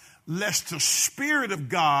God lest the Spirit of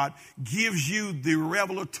God gives you the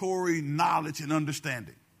revelatory knowledge and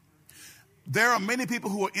understanding. there are many people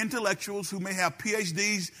who are intellectuals who may have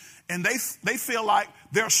PhDs, and they feel like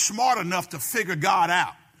they're smart enough to figure God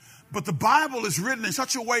out. But the Bible is written in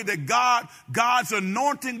such a way that God's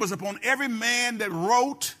anointing was upon every man that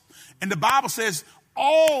wrote. And the Bible says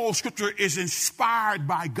all scripture is inspired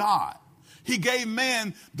by God. He gave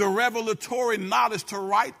man the revelatory knowledge to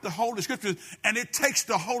write the Holy Scriptures, and it takes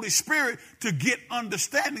the Holy Spirit to get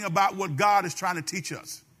understanding about what God is trying to teach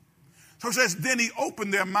us. So it says, then he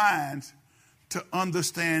opened their minds to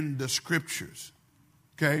understand the Scriptures.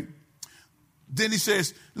 Okay? Then he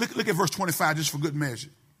says, look at verse 25, just for good measure.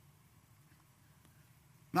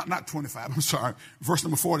 Not 25, I'm sorry. Verse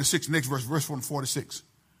number 46, next verse 46.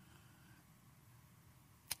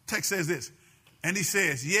 Text says this, and he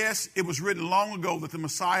says, yes, it was written long ago that the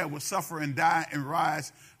Messiah would suffer and die and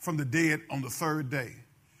rise from the dead on the third day.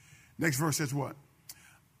 Next verse says what?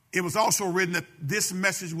 It was also written that this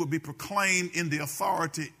message would be proclaimed in the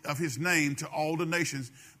authority of his name to all the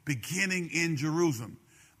nations, beginning in Jerusalem.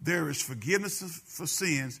 There is forgiveness for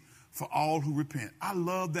sins for all who repent. I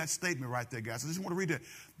love that statement right there, guys. I just want to read that.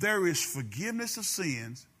 There is forgiveness of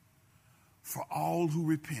sins for all who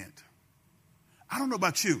repent. I don't know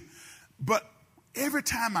about you, but every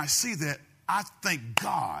time I see that, I thank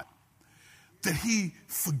God that he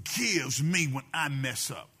forgives me when I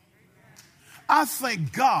mess up. I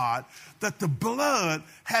thank God that the blood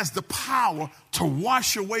has the power to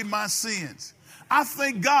wash away my sins. I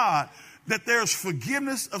thank God that there's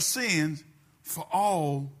forgiveness of sins for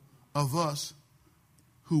all of us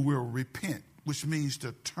who will repent, which means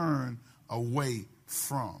to turn away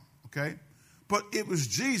from, okay? But it was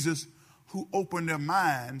Jesus who opened their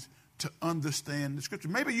minds to understand the Scripture.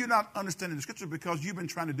 Maybe you're not understanding the Scripture because you've been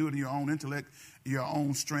trying to do it in your own intellect, your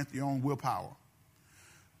own strength, your own willpower.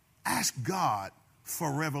 Ask God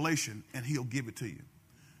for revelation and he'll give it to you.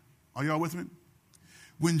 Are y'all with me?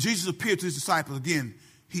 When Jesus appeared to his disciples, again,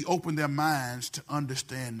 he opened their minds to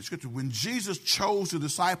understand the Scripture. When Jesus chose the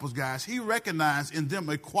disciples, guys, he recognized in them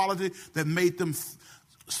a quality that made them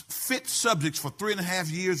fit subjects for 3.5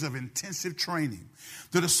 years of intensive training.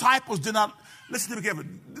 The disciples did not, listen to me carefully,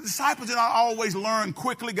 the disciples did not always learn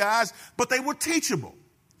quickly, guys, but they were teachable.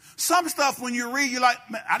 Some stuff when you read, you're like,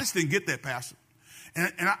 man, I just didn't get that, Pastor.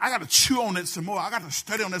 And I got to chew on it some more. I got to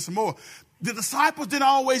study on it some more. The disciples didn't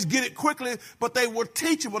always get it quickly, but they were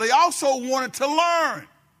teachable. They also wanted to learn.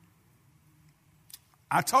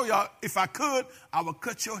 I told y'all, if I could, I would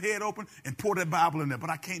cut your head open and pour that Bible in there, but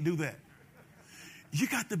I can't do that. You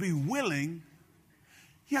got to be willing.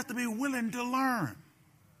 You have to be willing to learn.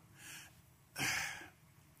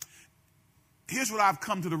 Here's what I've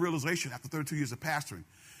come to the realization after 32 years of pastoring.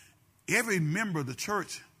 Every member of the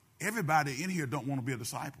church, everybody in here don't want to be a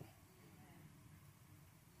disciple.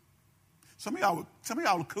 Some of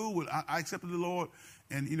y'all are cool with, I accepted the Lord,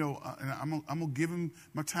 and and I'm gonna give him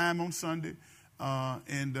my time on Sunday,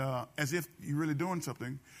 as if you're really doing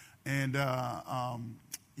something, and I'm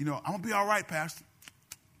gonna be all right, Pastor.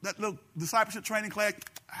 That little discipleship training class,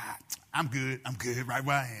 I'm good right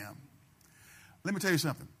where I am. Let me tell you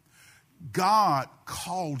something. God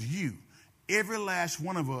called you, every last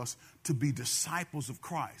one of us, to be disciples of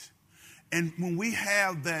Christ. And when we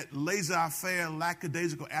have that laissez-faire,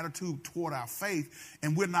 lackadaisical attitude toward our faith,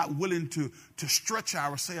 and we're not willing to stretch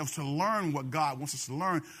ourselves to learn what God wants us to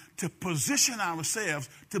learn, to position ourselves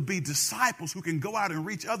to be disciples who can go out and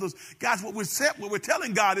reach others, guys, what we're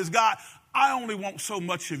telling God is, God, I only want so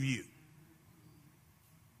much of you.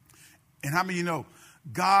 And how many of you know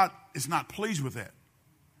God is not pleased with that?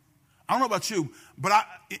 I don't know about you, but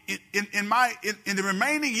in the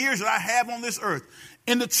remaining years that I have on this earth,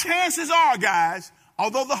 and the chances are, guys,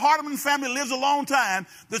 although the Hardeman family lives a long time,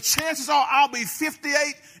 the chances are I'll be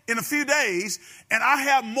 58 in a few days, and I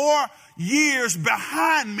have more years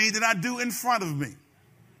behind me than I do in front of me.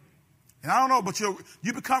 And I don't know, but you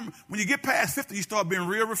become, when you get past 50, you start being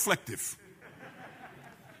real reflective.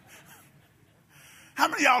 How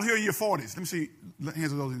many of y'all here in your 40s? Let me see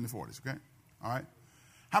hands of those in the 40s, okay? All right.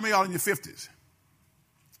 How many of y'all in your 50s?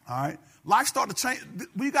 All right. Life started to change.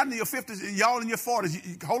 When you got into your 50s and y'all in your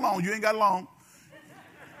 40s, hold on, you ain't got long.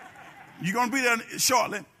 You're going to be there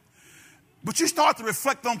shortly. But you start to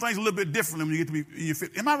reflect on things a little bit differently when you get to be in your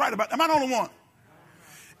 50s. Am I right about that? Am I the only one?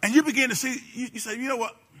 And you begin to see, you say, you know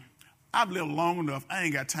what? I've lived long enough. I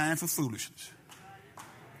ain't got time for foolishness.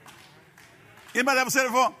 Anybody ever said it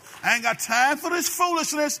before? I ain't got time for this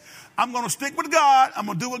foolishness. I'm going to stick with God. I'm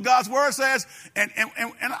going to do what God's word says. And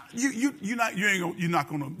you're not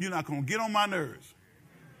going to get on my nerves.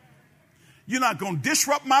 You're not going to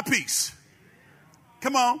disrupt my peace.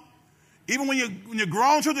 Come on. Even when your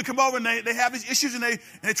grown children come over and they have these issues and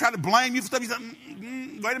they try to blame you for stuff, you say,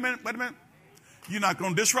 wait a minute. You're not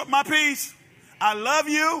going to disrupt my peace. I love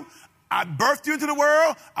you. I birthed you into the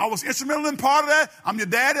world. I was instrumental in part of that. I'm your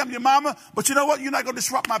daddy. I'm your mama. But you know what? You're not going to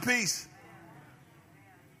disrupt my peace.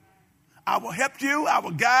 I will help you. I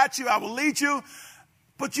will guide you. I will lead you.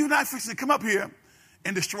 But you're not fixing to come up here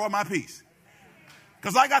and destroy my peace.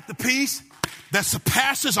 Because I got the peace that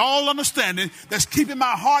surpasses all understanding, that's keeping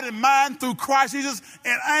my heart and mind through Christ Jesus,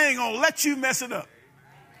 and I ain't going to let you mess it up.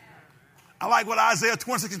 I like what Isaiah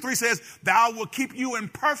 26:3 says, thou will keep you in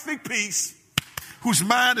perfect peace, whose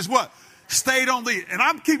mind is what? Stayed on thee. And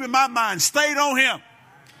I'm keeping my mind stayed on him.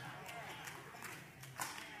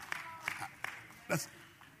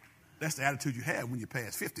 That's the attitude you have when you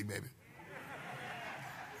pass 50, baby.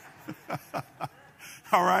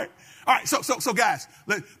 All right. So guys,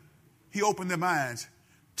 he opened their minds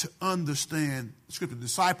to understand the scripture. The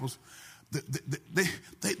disciples,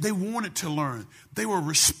 they wanted to learn. They were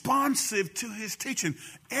responsive to his teaching.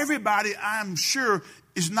 Everybody, I'm sure,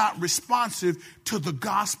 is not responsive to the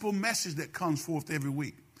gospel message that comes forth every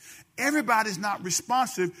week. Everybody's not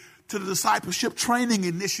responsive to the discipleship training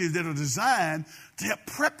initiatives that are designed to help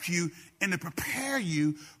prep you and to prepare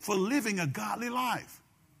you for living a godly life.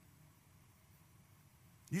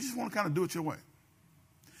 You just want to kind of do it your way.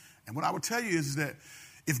 And what I would tell you is that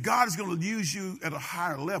if God is going to use you at a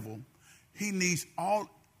higher level,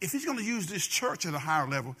 if he's going to use this church at a higher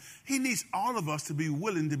level, he needs all of us to be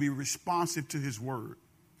willing to be responsive to his word.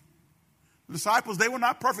 The disciples, they were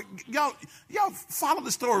not perfect. Y'all follow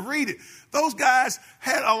the story, read it. Those guys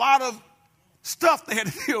had a lot of stuff they had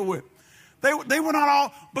to deal with. They were not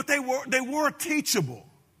all, but they were teachable.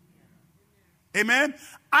 Amen?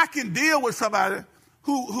 I can deal with somebody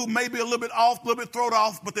who may be a little bit off, a little bit thrown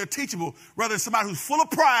off, but they're teachable, rather than somebody who's full of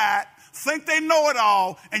pride, think they know it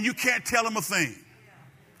all, and you can't tell them a thing.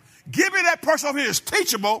 Give me that person over here who's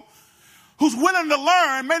teachable, who's willing to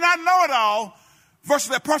learn, may not know it all, versus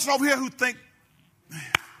that person over here who think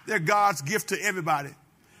they're God's gift to everybody.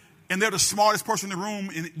 And they're the smartest person in the room,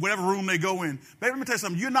 in whatever room they go in. Baby, let me tell you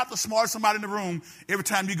something. You're not the smartest somebody in the room every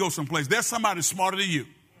time you go someplace. There's somebody smarter than you.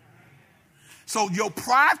 So your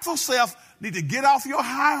prideful self need to get off your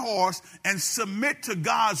high horse and submit to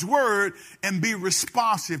God's word and be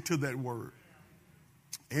responsive to that word.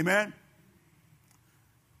 Amen?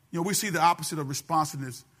 You know, we see the opposite of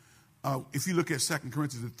responsiveness. If you look at 2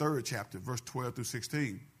 Corinthians, the 3rd chapter, verse 12 through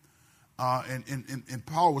 16. And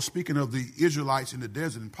Paul was speaking of the Israelites in the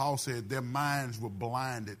desert, and Paul said their minds were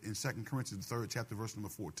blinded in 2 Corinthians, the 3rd chapter, verse number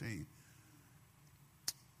 14.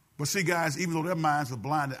 But see, guys, even though their minds are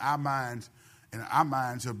blinded, our minds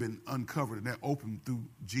have been uncovered, and they're opened through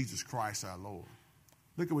Jesus Christ our Lord.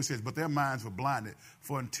 Look at what it says, but their minds were blinded,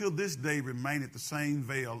 for until this day remaineth the same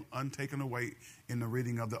veil untaken away in the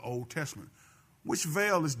reading of the Old Testament, which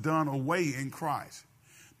veil is done away in Christ.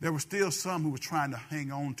 There were still some who were trying to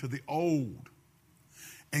hang on to the old.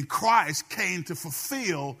 And Christ came to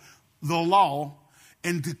fulfill the law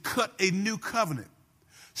and to cut a new covenant.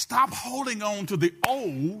 Stop holding on to the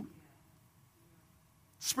old,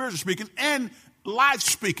 spiritually speaking, and life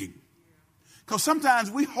speaking. Because sometimes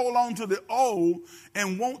we hold on to the old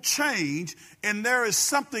and won't change, and there is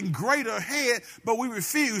something greater ahead, but we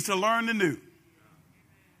refuse to learn the new.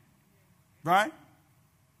 Right?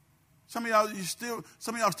 Some of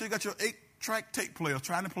y'all still got your 8-track tape player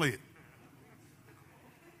trying to play it.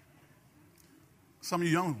 Some of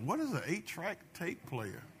you young, what is an 8-track tape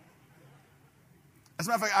player? As a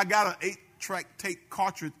matter of fact, I got an 8-track tape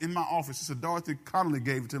cartridge in my office. It's a Dorothy Connolly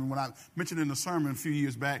gave it to me when I mentioned it in the sermon a few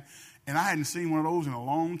years back, and I hadn't seen one of those in a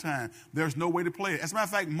long time. There's no way to play it. As a matter of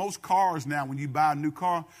fact, most cars now, when you buy a new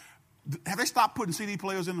car, have they stopped putting CD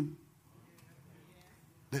players in them?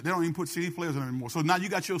 They don't even put CD players in anymore. So now you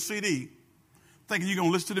got your CD, thinking you're going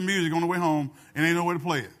to listen to the music on the way home, and ain't no way to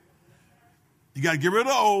play it. You got to get rid of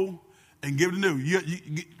the old and give it the new. You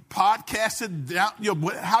podcast it down.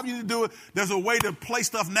 How you do it? There's a way to play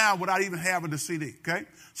stuff now without even having the CD. Okay,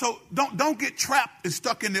 so don't get trapped and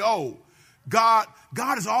stuck in the old. God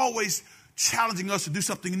is always challenging us to do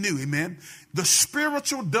something new. Amen. The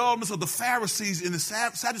spiritual dullness of the Pharisees and the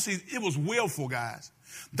Sadducees, it was willful, guys.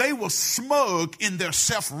 They were smug in their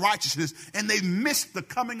self-righteousness, and they missed the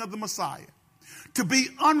coming of the Messiah. To be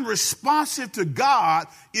unresponsive to God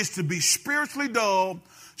is to be spiritually dull,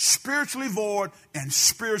 spiritually void, and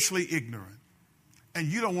spiritually ignorant. And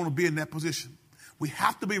you don't want to be in that position. We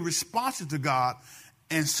have to be responsive to God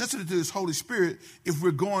and sensitive to His Holy Spirit if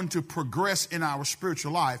we're going to progress in our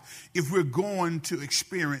spiritual life, if we're going to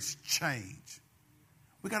experience change.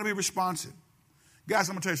 We got to be responsive. Guys,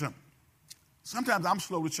 I'm going to tell you something. Sometimes I'm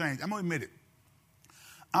slow to change. I'm going to admit it.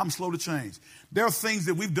 I'm slow to change. There are things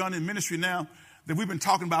that we've done in ministry now that we've been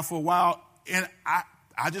talking about for a while, and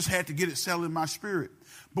I just had to get it settled in my spirit.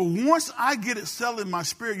 But once I get it settled in my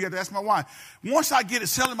spirit, you have to ask my wife. Once I get it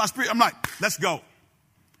settled in my spirit, I'm like, let's go.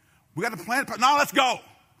 We got to plan it. No, let's go.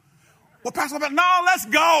 Well, Pastor, no, let's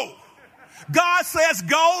go. God says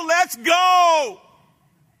go, let's go.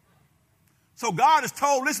 So God has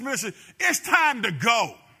told this ministry, it's time to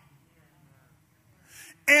go.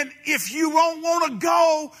 And if you don't want to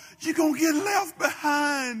go, you're going to get left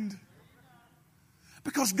behind.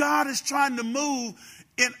 Because God is trying to move,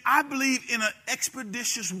 and I believe in an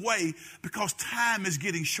expeditious way, because time is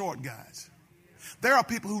getting short, guys. There are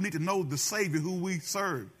people who need to know the Savior who we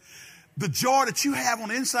serve. The joy that you have on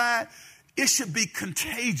the inside, it should be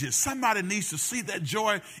contagious. Somebody needs to see that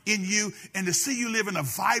joy in you and to see you living a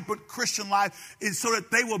vibrant Christian life, and so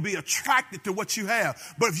that they will be attracted to what you have.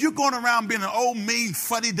 But if you're going around being an old, mean,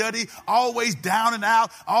 fuddy-duddy, always down and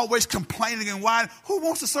out, always complaining and whining, who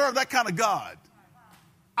wants to serve that kind of God?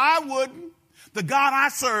 I wouldn't. The God I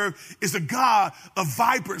serve is a God of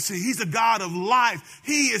vibrancy. He's a God of life.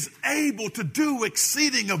 He is able to do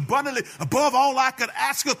exceeding abundantly above all I could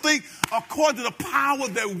ask or think, according to the power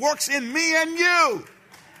that works in me and you.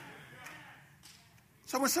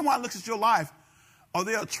 So when someone looks at your life, are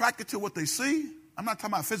they attracted to what they see? I'm not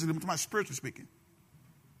talking about physically, I'm talking about spiritually speaking.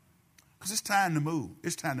 Because it's time to move.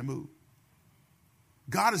 It's time to move.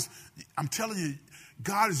 I'm telling you,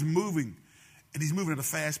 God is moving. And he's moving at a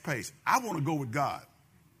fast pace. I want to go with God.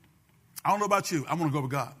 I don't know about you. I want to go with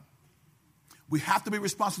God. We have to be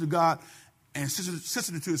responsive to God and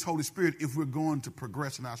sensitive to his Holy Spirit if we're going to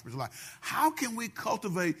progress in our spiritual life. How can we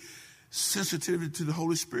cultivate sensitivity to the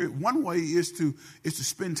Holy Spirit? One way is to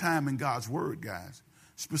spend time in God's word, guys.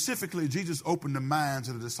 Specifically, Jesus opened the minds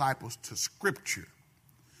of the disciples to Scripture.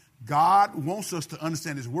 God wants us to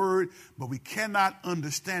understand his word, but we cannot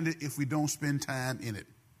understand it if we don't spend time in it.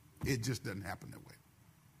 It just doesn't happen that way.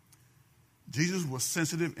 Jesus was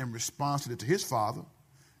sensitive and responsive to his Father.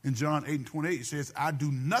 In John 8:28, he says, I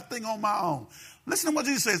do nothing on my own. Listen to what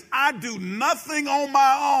Jesus says. I do nothing on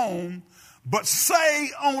my own, but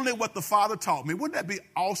say only what the Father taught me. Wouldn't that be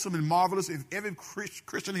awesome and marvelous if every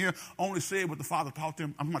Christian here only said what the Father taught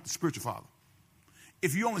them? I'm talking about the spiritual Father.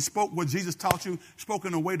 If you only spoke what Jesus taught you, spoke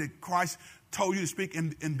in a way that Christ told you to speak,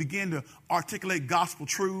 and begin to articulate gospel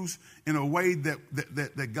truths in a way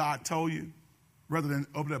that God told you, rather than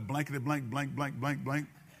over there blankety blank, blank, blank, blank, blank.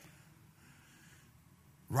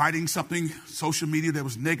 Writing something, social media that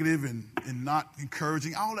was negative and not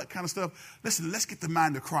encouraging, all that kind of stuff. Listen, let's get the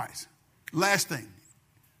mind of Christ. Last thing.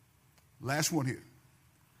 Last one here.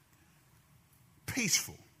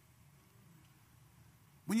 Peaceful.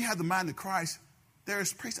 When you have the mind of Christ, there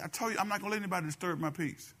is peace. I told you, I'm not going to let anybody disturb my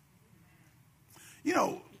peace. You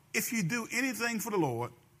know, if you do anything for the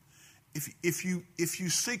Lord, if you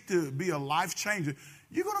seek to be a life changer,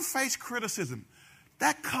 you're going to face criticism.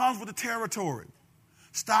 That comes with the territory.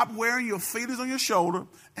 Stop wearing your feelings on your shoulder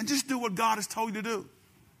and just do what God has told you to do.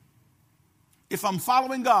 If I'm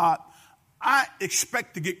following God, I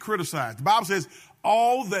expect to get criticized. The Bible says,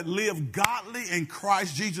 all that live godly in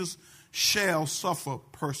Christ Jesus shall suffer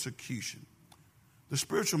persecution. The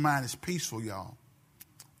spiritual mind is peaceful, y'all.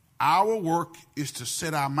 Our work is to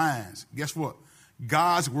set our minds. Guess what?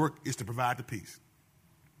 God's work is to provide the peace.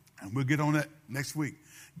 And we'll get on that next week.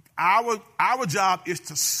 Our job is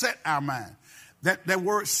to set our mind. That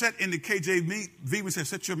word set in the KJV, when it says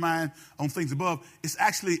set your mind on things above, it's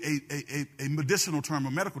actually a medicinal term,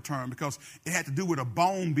 a medical term, because it had to do with a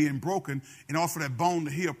bone being broken. In order for that bone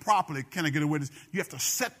to heal properly, can I get away with this? You have to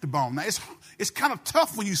set the bone. Now, it's kind of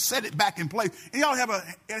tough when you set it back in place. And y'all ever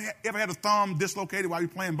had a thumb dislocated while you're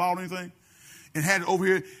playing ball or anything? And had it over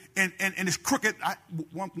here, and it's crooked.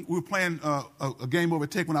 We were playing a game over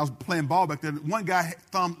at Tech when I was playing ball back there. One guy had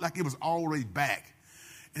thumb like it was all the way back.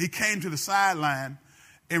 And he came to the sideline,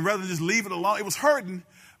 and rather than just leave it alone, it was hurting,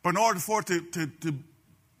 but in order for it to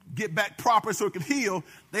get back proper so it could heal,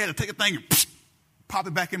 they had to take a thing and pop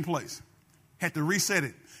it back in place. Had to reset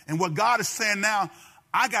it. And what God is saying now,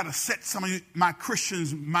 I got to set some of my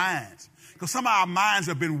Christians' minds, because some of our minds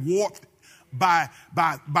have been warped by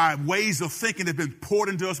ways of thinking that have been poured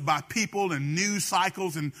into us by people and news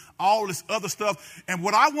cycles and all this other stuff. And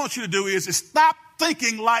what I want you to do is stop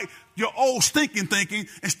thinking like your old stinking thinking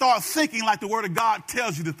and start thinking like the Word of God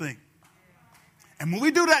tells you to think. And when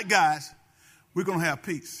we do that, guys, we're going to have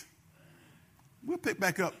peace. We'll pick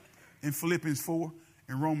back up in Philippians 4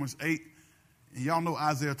 and Romans 8. And y'all know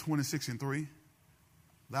Isaiah 26:3.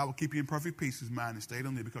 Thou will keep you in perfect peace, whose mind is stayed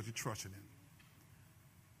on thee, because you trust in him.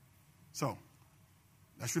 So,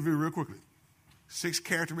 let's review real quickly. 6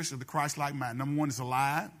 characteristics of the Christ-like mind. Number 1 is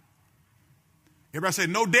alive. Everybody say,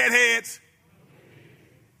 no deadheads.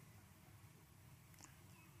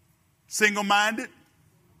 Single-minded.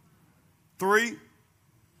 3,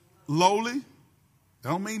 lowly. That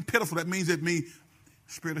don't mean pitiful. That means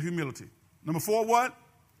spirit of humility. Number 4, what?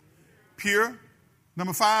 Pure.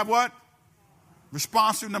 Number 5, what?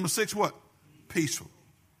 Responsive. Number 6, what? Peaceful.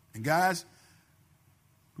 And guys,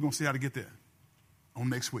 we're going to see how to get there on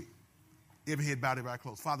next week. Every head bowed, every eye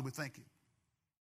closed. Father, we thank you.